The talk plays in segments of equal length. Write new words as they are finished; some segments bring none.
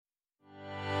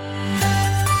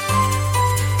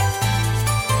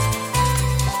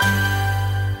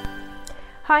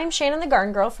Hi, I'm Shannon the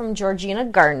Garden Girl from Georgina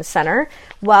Garden Center.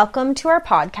 Welcome to our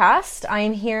podcast. I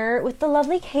am here with the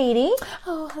lovely Katie.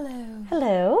 Oh, hello.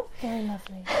 Hello. Very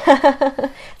lovely.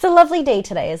 It's a lovely day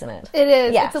today, isn't it? It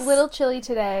is. Yes. It's a little chilly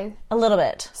today. A little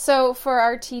bit. So for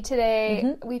our tea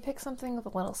today, we picked something with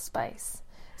a little spice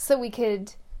so we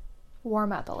could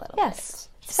warm up a little bit. Yes.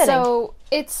 It's fitting. So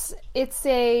it's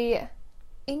a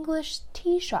English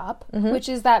tea shop, which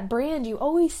is that brand you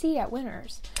always see at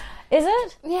Winners. Is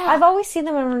it? Yeah. I've always seen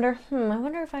them and I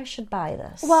wonder if I should buy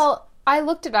this. Well, I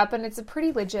looked it up and it's a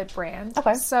pretty legit brand.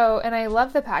 Okay. So, and I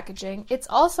love the packaging. It's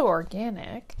also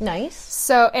organic. Nice.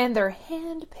 So, and they're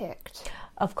hand-picked.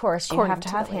 Of course, you According have to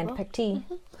to have the label. hand-picked tea.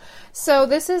 So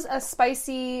this is a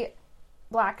spicy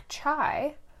black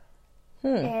chai.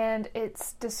 And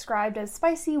it's described as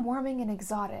spicy, warming, and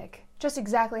exotic. Just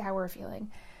exactly how we're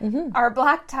feeling. Our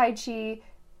black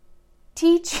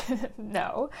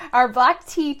our black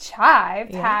tea chai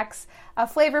packs a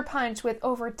flavor punch with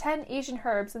over 10 Asian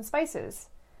herbs and spices.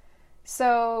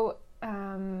 So,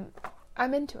 I'm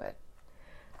into it.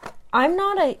 I'm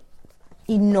not a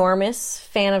enormous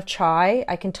fan of chai.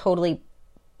 I can totally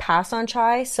pass on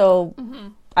chai, so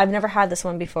I've never had this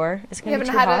one before. Is it You going to haven't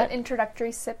be too had hot? an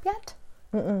introductory sip yet?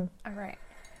 Mm-mm. All right.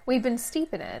 We've been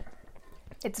steeping it.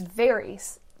 It's very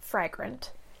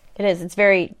fragrant. It is. It's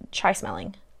very chai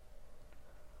smelling.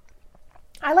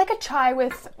 I like a chai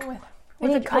with I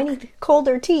need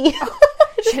colder tea.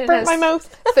 Just burnt my mouth.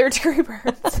 Third-degree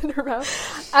burns in her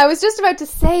mouth. I was just about to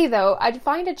say, though, I'd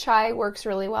find a chai works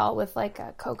really well with, like,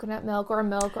 a coconut milk or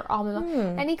almond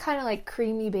milk. Any kind of, like,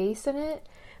 creamy base in it.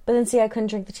 But then, see, I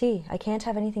couldn't drink the tea. I can't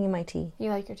have anything in my tea.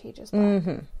 You like your tea just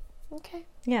black. Okay.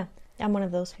 Yeah, I'm one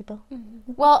of those people.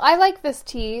 Well, I like this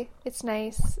tea. It's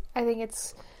nice. I think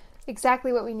it's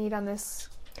exactly what we need on this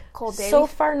cold day. So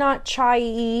far, not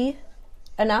chai-y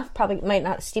enough. Probably might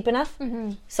not steep enough.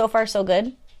 So far, so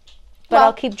good. But Well,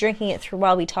 I'll keep drinking it through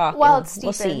while we talk. while and it's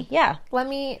we'll steeping. see. Yeah. Let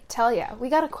me tell you, we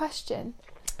got a question.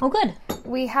 Oh, good.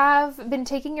 We have been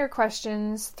taking your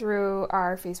questions through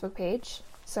our Facebook page.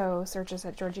 So search us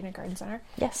at Georgina Garden Center.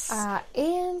 Yes.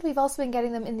 And we've also been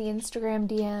getting them in the Instagram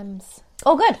DMs.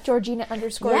 Oh, good. Georgina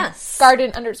Yes.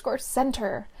 Garden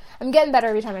 _center. I'm getting better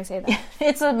every time I say that.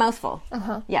 It's a mouthful.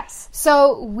 Yes.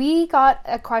 So we got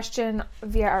a question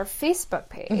via our Facebook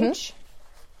page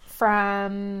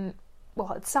from,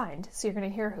 well, it's signed, so you're going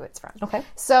to hear who it's from. Okay.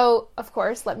 So, of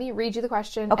course, let me read you the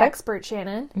question. Okay. Expert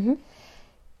Shannon.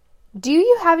 Do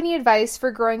you have any advice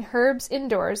for growing herbs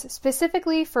indoors,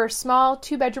 specifically for a small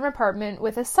 2-bedroom apartment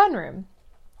with a sunroom?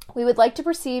 We would like to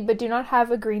proceed, but do not have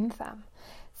a green thumb.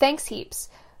 Thanks heaps.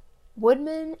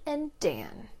 Woodman and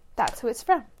Dan. That's who it's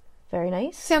from. Very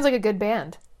nice. Sounds like a good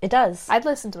band. It does. I'd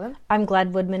listen to them. I'm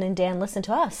glad Woodman and Dan listen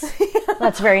to us.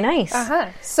 That's very nice.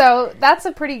 So that's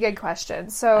a pretty good question.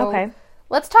 So Okay.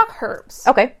 let's talk herbs.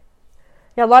 Okay.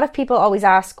 Yeah, a lot of people always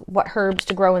ask what herbs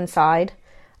to grow inside.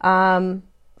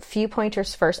 Few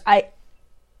pointers first.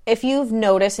 If you've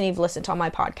noticed and you've listened to all my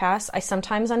podcasts, I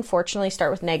sometimes unfortunately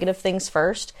start with negative things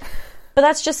first. But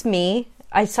that's just me.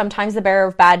 I'm sometimes the bearer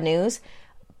of bad news.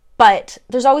 But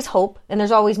there's always hope and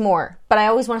there's always more. But I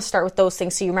always want to start with those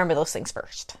things so you remember those things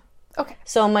first. Okay.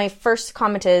 So my first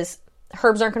comment is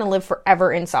herbs aren't going to live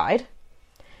forever inside.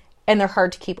 And they're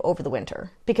hard to keep over the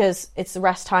winter because it's the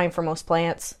rest time for most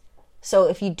plants. So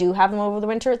if you do have them over the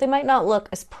winter, they might not look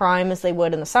as prime as they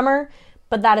would in the summer.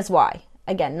 But that is why.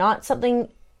 Again, not something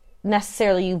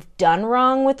necessarily you've done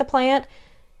wrong with the plant.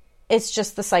 It's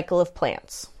just the cycle of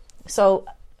plants. So,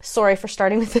 sorry for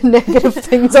starting with the negative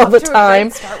things all the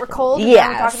time. Start. We're cold. And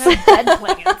Yes. now we're talking about dead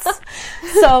plants.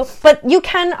 So, but you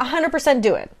can 100%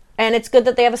 do it. And it's good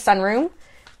that they have a sunroom.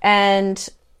 And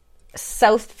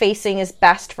south facing is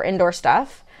best for indoor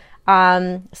stuff.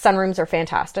 Sunrooms are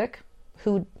fantastic.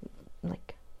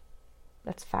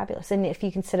 That's fabulous. And if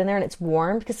you can sit in there and it's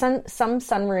warm, because some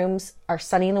sunrooms are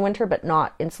sunny in the winter, but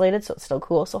not insulated, so it's still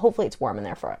cool. So hopefully it's warm in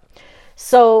there for it.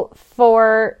 So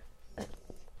for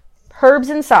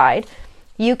herbs inside,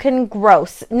 you can grow.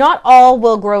 Not all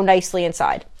will grow nicely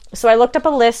inside. So I looked up a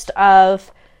list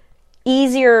of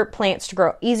easier herbs to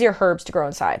grow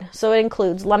inside. So it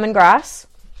includes lemongrass,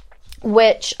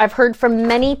 which I've heard from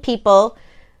many people.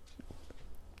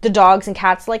 The dogs and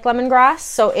cats like lemongrass.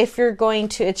 So if you're going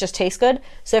to, it just tastes good.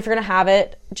 So if you're going to have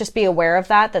it, just be aware of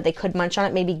that they could munch on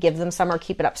it. Maybe give them some or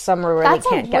keep it up somewhere where they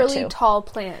can't get to. That's a really tall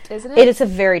plant, isn't it? It is a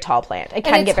very tall plant. It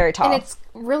can get very tall. And it's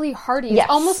really hardy. Yes.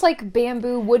 It's almost like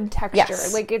bamboo wood texture.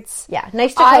 Yes. Like it's... Yeah,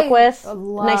 nice to cook with.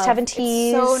 Love. Nice to have in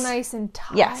teas. It's so nice in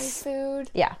Thai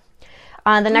food. Yeah.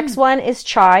 The next one is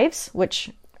chives, which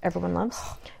everyone loves.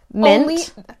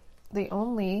 Mint. the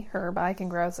only herb I can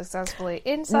grow successfully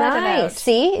inside and out. Nice.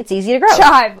 See, it's easy to grow.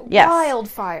 Chive. Yes.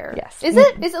 Wildfire. Yes. Is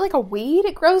it like a weed?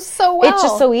 It grows so well. It's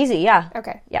just so easy. Yeah.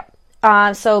 Okay.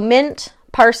 Yeah. So mint,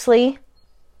 parsley,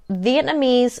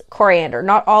 Vietnamese coriander.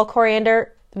 Not all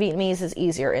coriander. Vietnamese is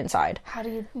easier inside. How do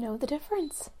you know the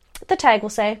difference? The tag will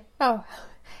say. Oh,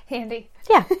 handy.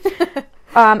 Yeah.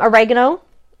 Oregano,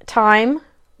 thyme,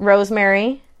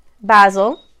 rosemary,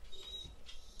 basil.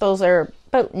 Those are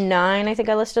about 9, I think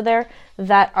I listed there,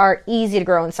 that are easy to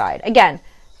grow inside. Again,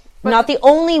 not the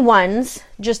only ones,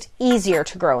 just easier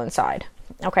to grow inside.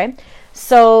 Okay?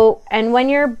 So, and when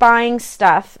you're buying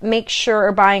stuff,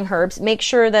 or buying herbs, make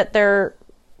sure that they're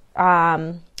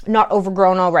not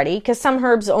overgrown already, because some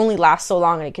herbs only last so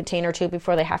long in a container or two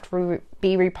before they have to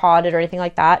be repotted or anything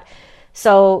like that.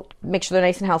 So make sure they're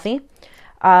nice and healthy.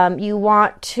 You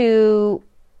want to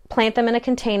plant them in a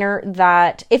container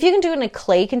that, if you can do it in a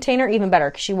clay container, even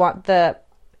better, because you want the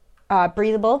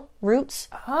breathable roots.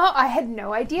 Oh, I had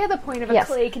no idea the point of a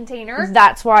clay container.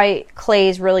 That's why clay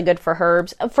is really good for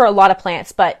herbs, for a lot of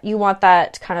plants, but you want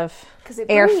that kind of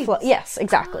airflow. Yes,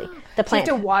 exactly. The plant.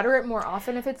 Do you have to water it more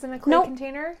often if it's in a clay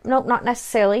container? Nope, not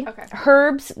necessarily. Okay.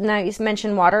 Herbs, now you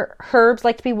mentioned water, herbs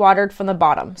like to be watered from the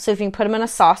bottom. So if you can put them in a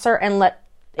saucer and let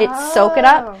it soak it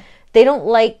up, they don't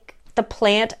like the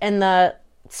plant and the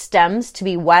stems to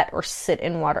be wet or sit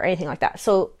in water or anything like that.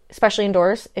 So especially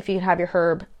indoors, if you have your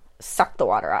herb suck the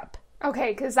water up.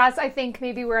 Okay, because that's, I think,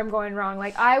 maybe where I'm going wrong.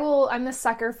 Like, I'm the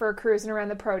sucker for cruising around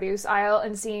the produce aisle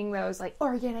and seeing those, like,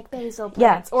 organic basil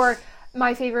plants. Yeah. Or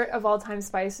my favorite of all time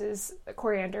spice is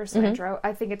coriander, cilantro. Mm-hmm.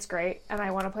 I think it's great, and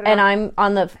I want to put it And I'm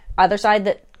on the other side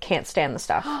that can't stand the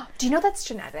stuff. Do you know that's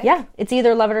genetic? Yeah, it's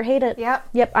either love it or hate it.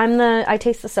 Yep. I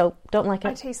taste the soap, don't like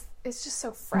it. It's just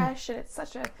so fresh, and it's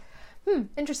such a,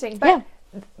 interesting. But,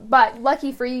 but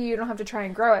lucky for you, you don't have to try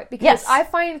and grow it. Because I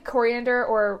find coriander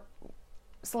or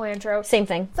cilantro, same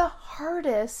thing, the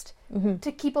hardest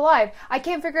to keep alive. I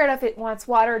can't figure out if it wants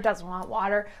water or doesn't want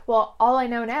water. Well, all I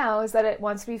know now is that it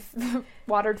wants to be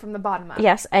watered from the bottom up.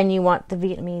 Yes, and you want the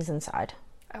Vietnamese inside.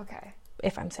 Okay.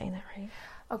 If I'm saying that right.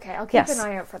 Okay, I'll keep an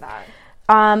eye out for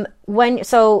that.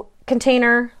 So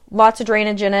container, lots of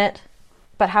drainage in it,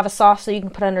 but have a sauce so you can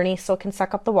put underneath so it can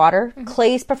suck up the water. Mm-hmm.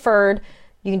 Clay's preferred.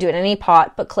 You can do it in any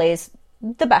pot, but clay's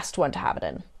the best one to have it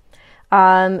in.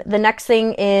 The next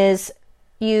thing is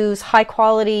use high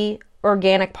quality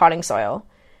organic potting soil.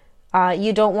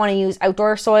 You don't want to use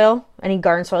outdoor soil, any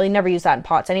garden soil. You never use that in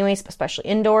pots anyways, especially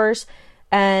indoors.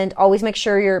 And always make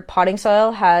sure your potting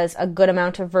soil has a good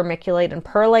amount of vermiculite and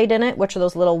perlite in it, which are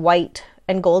those little white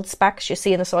and gold specks you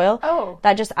see in the soil. Oh.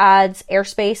 That just adds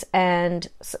airspace, and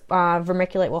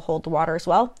vermiculite will hold the water as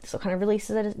well. So it kind of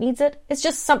releases it as it needs it. It's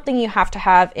just something you have to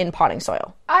have in potting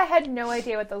soil. I had no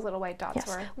idea what those little white dots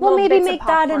were. Well, maybe make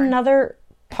that another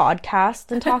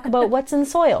podcast and talk about what's in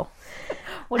soil.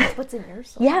 What's in your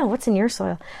soil? Yeah, what's in your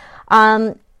soil.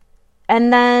 And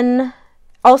then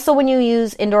also when you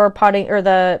use indoor potting or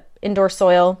the indoor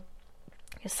soil,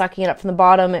 you're sucking it up from the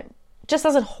bottom, it just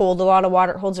doesn't hold a lot of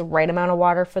water. It holds the right amount of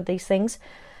water for these things.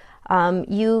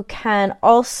 You can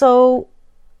also,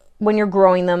 when you're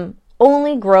growing them,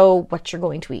 only grow what you're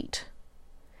going to eat.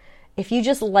 If you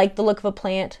just like the look of a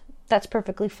plant, that's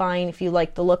perfectly fine. If you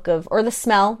like the look of, or the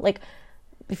smell, like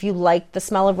if you like the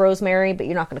smell of rosemary, but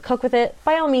you're not going to cook with it,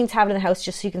 by all means have it in the house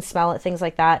just so you can smell it, things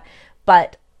like that.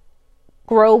 But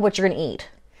grow what you're going to eat.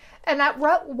 And at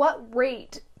what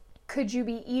rate could you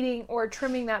be eating or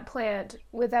trimming that plant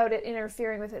without it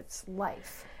interfering with its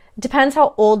life? Depends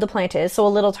how old the plant is. So a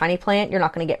little tiny plant, you're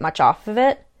not going to get much off of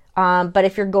it. But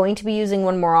if you're going to be using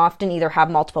one more often, either have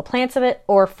multiple plants of it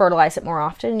or fertilize it more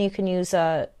often. You can use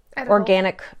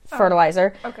organic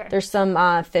fertilizer. Okay. There's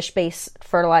some fish-based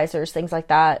fertilizers, things like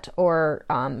that, or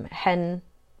hen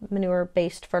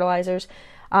manure-based fertilizers.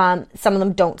 Some of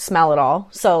them don't smell at all.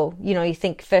 So, you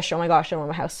think fish, oh my gosh, I don't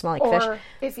want my house to smell like fish. Or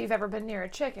if you've ever been near a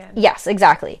chicken. Yes,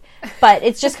 exactly. But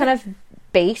it's just kind of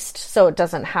based, so it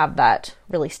doesn't have that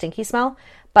really stinky smell.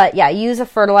 But yeah, use a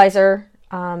fertilizer,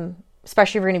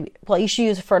 especially if you're going to you should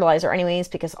use a fertilizer anyways,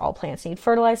 because all plants need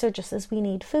fertilizer, just as we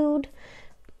need food.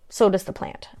 So does the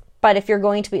plant. But if you're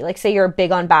going to be, like, say you're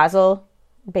big on basil,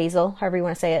 however you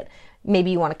want to say it, maybe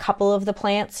you want a couple of the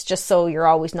plants, just so you're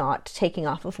always not taking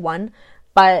off of one.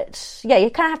 But yeah, you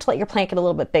kind of have to let your plant get a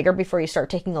little bit bigger before you start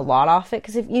taking a lot off it.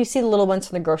 Because if you see the little ones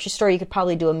from the grocery store, you could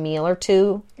probably do a meal or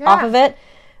two off of it.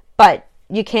 But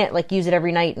you can't use it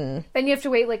every night. And then you have to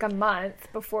wait a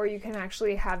month before you can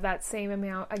actually have that same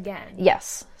amount again.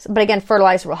 Yes. But again,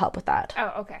 fertilizer will help with that.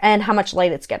 Oh, okay. And how much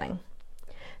light it's getting.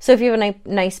 So if you have a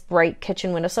nice bright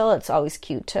kitchen windowsill, it's always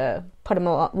cute to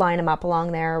line them up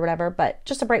along there or whatever. But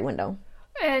just a bright window.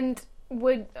 And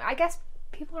I guess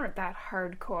people aren't that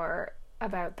hardcore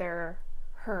about their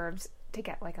herbs to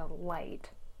get like a light.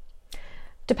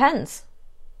 Depends.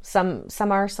 Some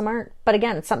are, some aren't. But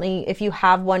again, it's something, if you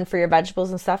have one for your vegetables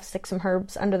and stuff, stick some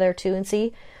herbs under there too and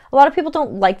see. A lot of people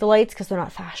don't like the lights because they're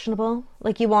not fashionable.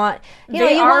 Like they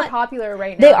are popular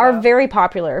right now. They are very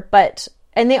popular,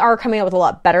 and they are coming out with a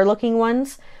lot better looking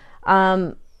ones.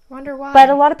 Wonder why. But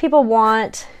a lot of people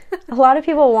want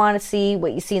to see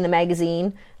what you see in the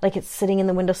magazine. Like it's sitting in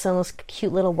the windowsill, those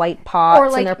cute little white pots, or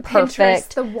like and they're Pinterest,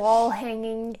 perfect. the wall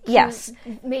hanging, yes,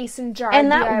 mason jar,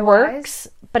 and that DIYs. works.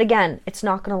 But again, it's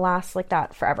not going to last like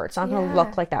that forever. It's not going to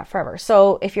look like that forever.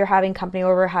 So if you're having company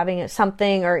over, having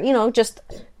something, or just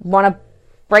want to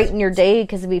brighten your day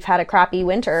because we've had a crappy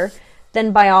winter,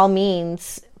 then by all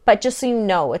means. But just so you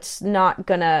know, it's not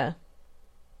gonna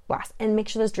last. And make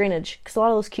sure there's drainage, because a lot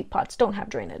of those cute pots don't have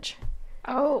drainage.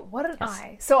 Oh, what an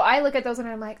eye. So I look at those and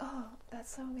I'm like, oh,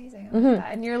 that's so amazing. I love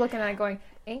that. And you're looking at it going,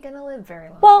 ain't gonna live very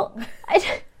long. Well,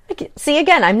 see,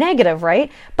 again, I'm negative,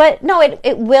 right? But no,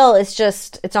 it will. It's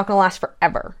just, it's not gonna last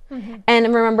forever. Mm-hmm.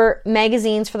 And remember,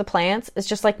 magazines for the plants is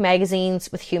just like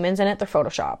magazines with humans in it. They're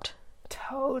photoshopped.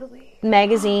 Totally.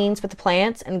 Magazines with the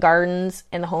plants and gardens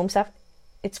and the home stuff,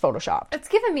 it's photoshopped. It's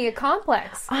given me a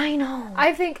complex. I know.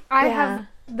 I think I have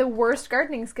the worst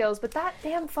gardening skills, but that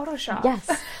damn Photoshop. Yes.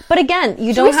 But again,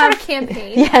 you Should don't we start have a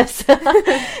campaign. Yes.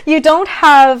 You don't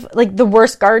have like the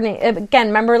worst gardening. Again,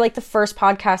 remember like the first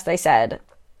podcast I said,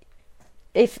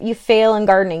 if you fail in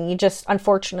gardening, you just,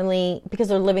 unfortunately, because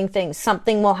they're living things,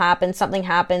 something will happen, something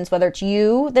happens, whether it's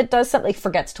you that does something,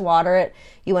 forgets to water it,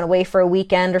 you went away for a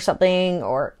weekend or something,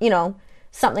 or,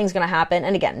 something's going to happen.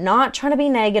 And again, not trying to be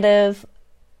negative.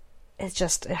 It's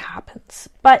just, it happens.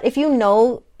 But if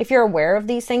you're aware of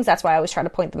these things, that's why I always try to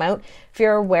point them out. If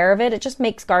you're aware of it, it just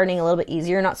makes gardening a little bit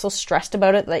easier. You're not so stressed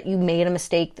about it that you made a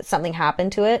mistake, that something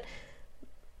happened to it.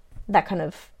 That kind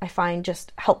of, I find,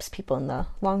 just helps people in the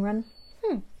long run.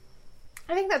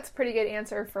 I think that's a pretty good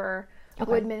answer for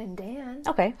Woodman and Dan.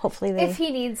 Okay, hopefully if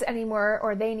he needs any more,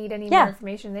 or they need any more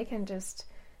information, they can just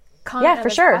comment on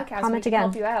this podcast. Comment and again.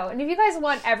 Help you out. And if you guys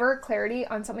want ever clarity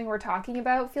on something we're talking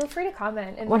about, feel free to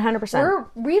comment. And 100%.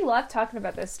 We love talking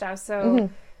about this stuff. So,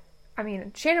 I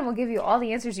mean, Shannon will give you all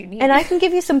the answers you need. And I can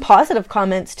give you some positive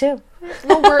comments too.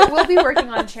 We'll be working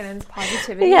on Shannon's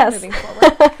positivity moving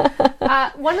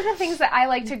forward. One of the things that I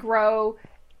like to grow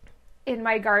in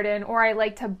my garden, or I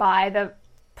like to buy the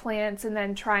plants and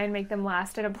then try and make them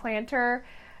last in a planter,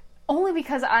 only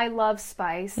because I love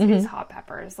spice, is hot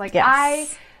peppers. Like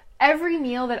every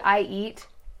meal that I eat,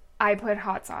 I put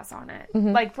hot sauce on it.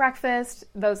 Like breakfast,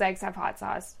 those eggs have hot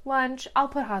sauce. Lunch, I'll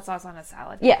put hot sauce on a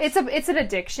salad. Yeah. It's an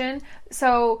addiction.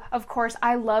 So, of course,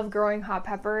 I love growing hot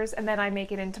peppers, and then I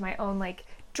make it into my own like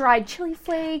dried chili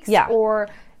flakes or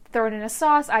throw it in a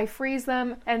sauce. I freeze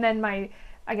them, and then I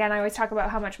always talk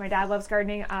about how much my dad loves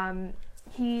gardening.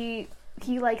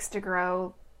 He likes to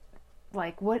grow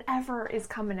like whatever is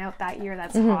coming out that year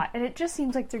that's hot, and it just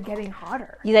seems like they're getting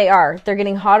hotter. They are. They're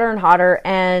getting hotter and hotter,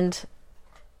 and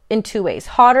in two ways.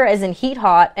 Hotter as in heat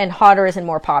hot, and hotter as in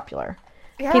more popular.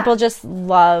 Yeah. People just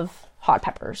love hot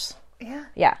peppers. Yeah.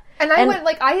 Yeah. And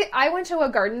I went to a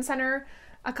garden center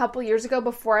a couple years ago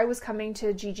before I was coming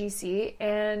to GGC,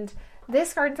 and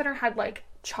this garden center had like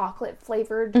chocolate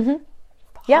flavored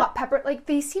hot pepper. Like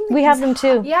they seem like we have them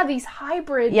too. Yeah, these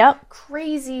hybrid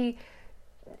crazy.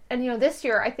 And this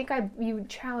year I think you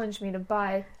challenged me to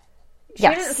buy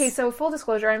Shannon. Yes. Okay, so full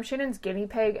disclosure, I'm Shannon's guinea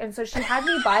pig, and so she had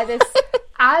me buy this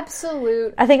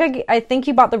absolute. I think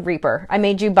you bought the Reaper. I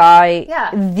made you buy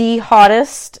the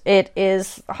hottest. It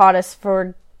is hottest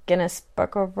for Guinness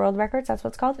Book of World Records. That's what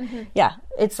it's called. Yeah,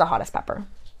 it's the hottest pepper.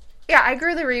 Yeah, I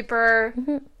grew the Reaper.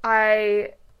 I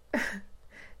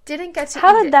didn't get to.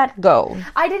 How did that go?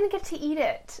 I didn't get to eat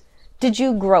it. Did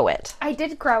you grow it? I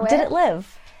did grow it. Did it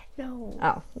live? No.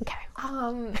 Oh, okay.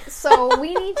 So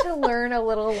we need to learn a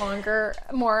little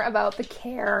more about the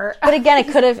care. But again, it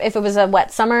could have, if it was a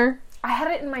wet summer. I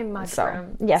had it in my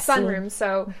mudroom. Yes. Sunroom.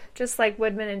 So just like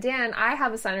Woodman and Dan, I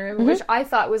have a sunroom, which I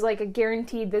thought was like a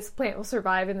guaranteed this plant will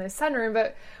survive in this sunroom.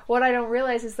 But what I don't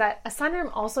realize is that a sunroom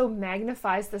also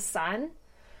magnifies the sun.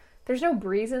 There's no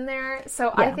breeze in there.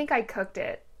 So I think I cooked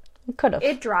it. Could have.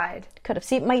 It dried. Could have.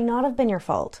 See, it might not have been your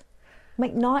fault.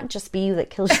 Might not just be you that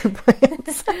kills your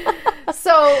plants.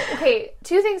 So, okay,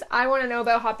 two things I want to know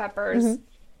about hot peppers.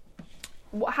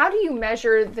 How do you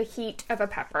measure the heat of a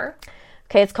pepper?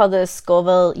 Okay, it's called the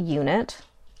Scoville unit,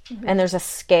 and there's a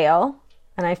scale,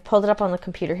 and I've pulled it up on the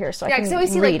computer here so I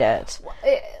can read it.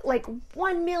 Like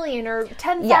 1 million or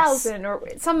 10,000 or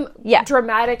some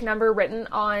dramatic number written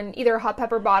on either a hot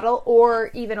pepper bottle or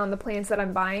even on the plants that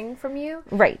I'm buying from you.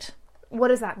 Right. What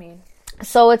does that mean?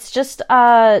 So it's just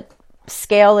a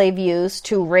scale they've used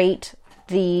to rate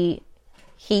the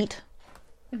heat,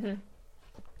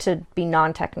 to be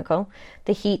non-technical,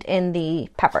 the heat in the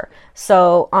pepper.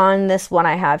 So on this one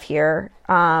I have here,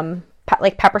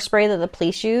 like pepper spray that the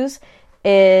police use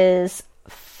is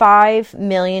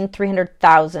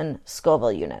 5,300,000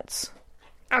 Scoville units.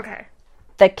 Okay.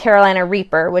 The Carolina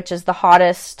Reaper, which is the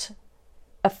hottest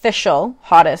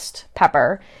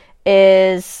pepper,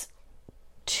 is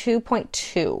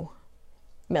 2.2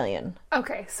 million.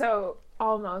 Okay, so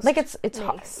almost. Like it's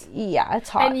hot. Yeah, it's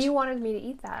hot. And you wanted me to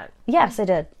eat that. Yes, I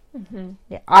did.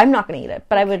 Yeah, I'm not going to eat it,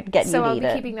 but I would get you to eat it. So I'll be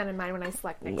keeping that in mind when I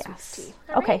select next week's tea.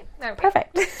 Okay,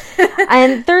 perfect.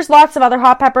 And there's lots of other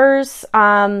hot peppers.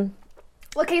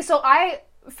 Okay, so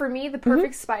for me, the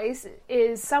perfect spice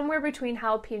is somewhere between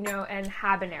jalapeno and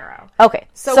habanero. Okay,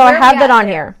 so I have that on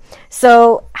here.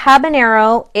 So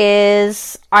habanero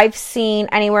is, I've seen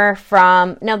anywhere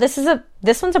from, now this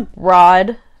one's a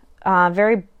broad,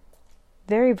 very,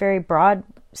 very, very broad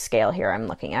scale here I'm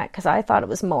looking at, because I thought it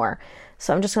was more.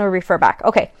 So I'm just going to refer back.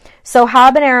 Okay, so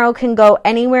habanero can go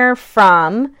anywhere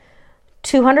from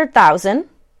 200,000,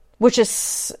 which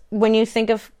is, when you think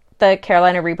of the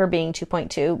Carolina Reaper being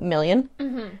 2.2 million,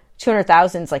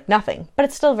 200,000 is like nothing, but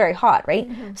it's still very hot, right?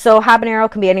 So habanero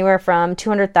can be anywhere from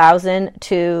 200,000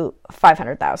 to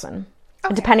 500,000,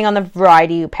 depending on the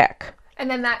variety you pick. And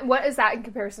then what is that in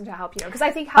comparison to jalapeno? Because I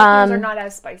think jalapenos are not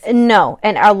as spicy. No,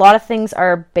 and a lot of things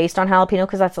are based on jalapeno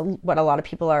because that's what a lot of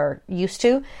people are used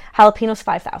to. Jalapeno's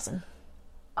 5,000.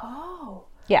 Oh.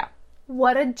 Yeah.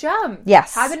 What a jump.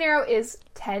 Yes. Habanero is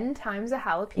 10 times a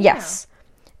jalapeno. Yes.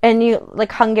 And you,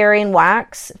 like Hungarian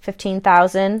wax,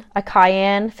 15,000. A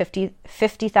cayenne,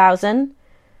 50,000.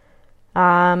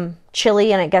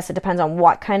 Chili, and I guess it depends on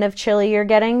what kind of chili you're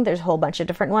getting. There's a whole bunch of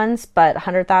different ones, but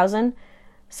 100,000.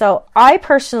 So I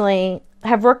personally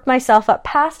have worked myself up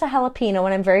past a jalapeno,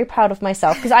 and I'm very proud of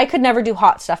myself because I could never do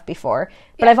hot stuff before,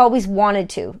 but I've always wanted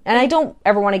to. And I don't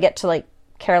ever want to get to like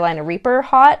Carolina Reaper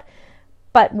hot,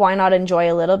 but why not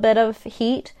enjoy a little bit of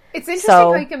heat? It's interesting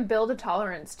how you can build a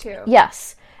tolerance too.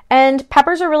 Yes. And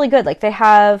peppers are really good. Like they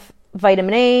have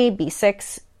vitamin A,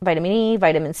 B6, vitamin E,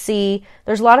 vitamin C.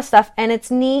 There's a lot of stuff. And it's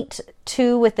neat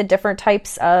too with the different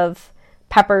types of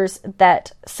peppers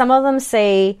that some of them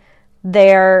say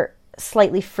they're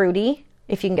slightly fruity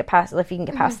if you can get past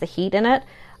the heat in it.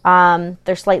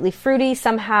 They're slightly fruity.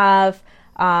 Some have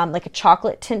like a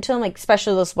chocolate tint to them, like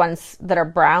especially those ones that are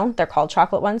brown. They're called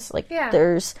chocolate ones. Like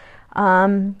there's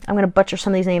I'm going to butcher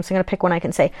some of these names. So I'm going to pick one I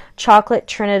can say. Chocolate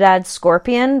Trinidad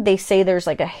Scorpion. They say there's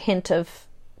like a hint of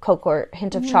cocoa or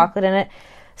hint of chocolate in it.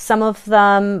 Some of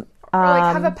them or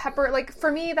like have a pepper. Like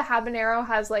for me, the habanero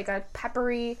has like a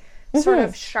peppery sort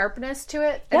of sharpness to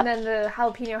it, and then the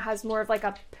jalapeno has more of like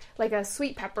a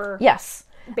sweet pepper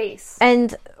base.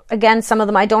 And again, some of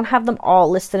them, I don't have them all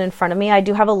listed in front of me. I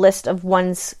do have a list of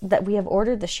ones that we have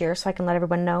ordered this year so I can let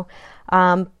everyone know.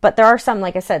 But there are some,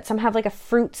 like I said, some have like a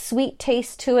fruit sweet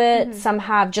taste to it. Some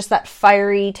have just that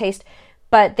fiery taste.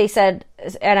 But they said,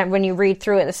 and when you read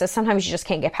through it, it says sometimes you just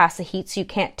can't get past the heat, so you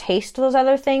can't taste those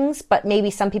other things. But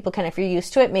maybe some people can if you're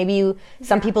used to it. Maybe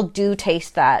some people do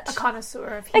taste that. A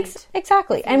connoisseur of heat.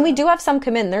 Exactly. And we do have some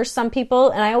come in. There's some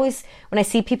people, and I always, when I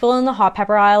see people in the hot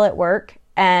pepper aisle at work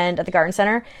and at the garden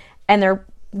center, and they're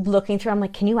looking through, I'm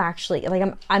like, can you actually,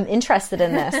 like, I'm interested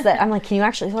in this. That I'm like, can you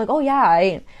actually, they're like, oh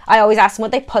yeah. I always ask them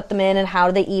what they put them in and how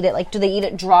do they eat it. Like, do they eat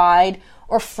it dried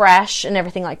or fresh and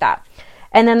everything like that.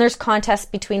 And then there's contests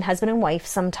between husband and wife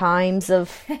sometimes of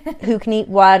who can eat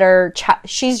what, or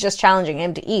she's just challenging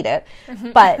him to eat it.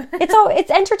 But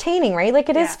it's entertaining, right? Like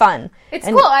it is fun. It's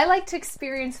cool. I like to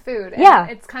experience food. And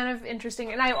it's kind of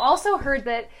interesting. And I also heard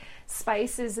that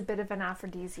spice is a bit of an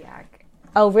aphrodisiac.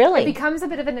 Oh, really? It becomes a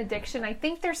bit of an addiction. I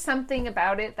think there's something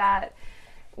about it that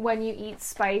when you eat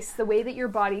spice, the way that your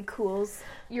body cools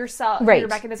yourself, your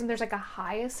mechanism, there's like a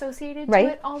high associated to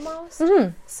it almost.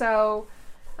 So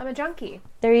I'm a junkie.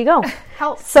 There you go.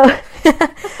 Help. So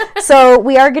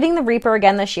we are getting the Reaper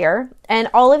again this year. And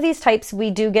all of these types,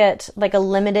 we do get like a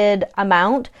limited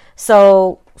amount.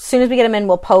 So as soon as we get them in,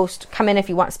 we'll post, come in if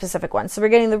you want specific ones. So we're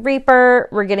getting the Reaper.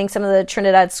 We're getting some of the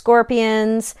Trinidad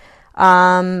Scorpions,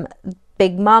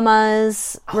 Big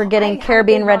Mamas. We're getting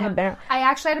Caribbean Red Habanero. I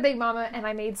actually had a Big Mama and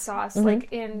I made sauce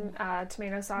like in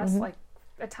tomato sauce, like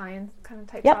Italian kind of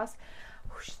type sauce.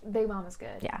 Big Mama's good.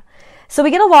 Yeah. So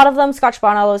we get a lot of them, Scotch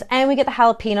Bonnet, all those, and we get the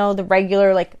jalapeno, the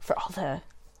regular, like for all the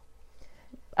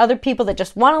other people that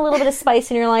just want a little bit of spice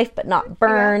in your life but not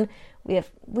burn. We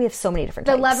have so many different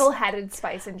types. The level-headed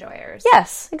spice enjoyers.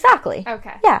 Yes, exactly.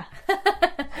 Okay. Yeah.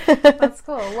 That's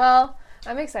cool. Well,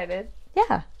 I'm excited.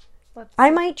 Yeah. I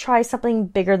might try something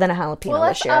bigger than a jalapeno Well,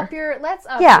 this year. Let's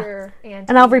up Yeah. your ante.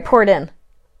 And I'll report in.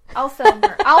 I'll film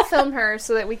her. I'll film her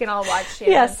so that we can all watch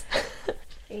Shannon Yes.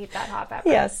 eat that hot pepper.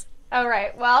 Yes. All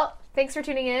right. Well, thanks for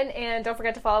tuning in, and don't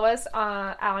forget to follow us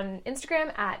on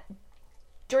Instagram at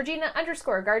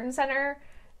Georgina_Garden Center.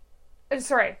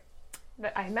 Sorry,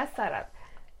 I messed that up.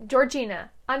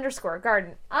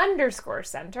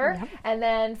 Georgina_Garden_Center. Yep. And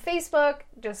then Facebook,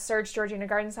 just search Georgina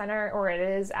Garden Center, or it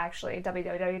is actually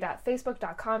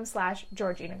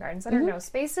www.facebook.com/Georgina Garden Center, no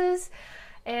spaces.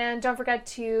 And don't forget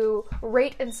to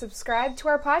rate and subscribe to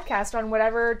our podcast on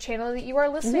whatever channel that you are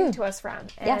listening to us from.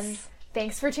 And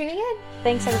thanks for tuning in.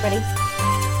 Thanks, everybody.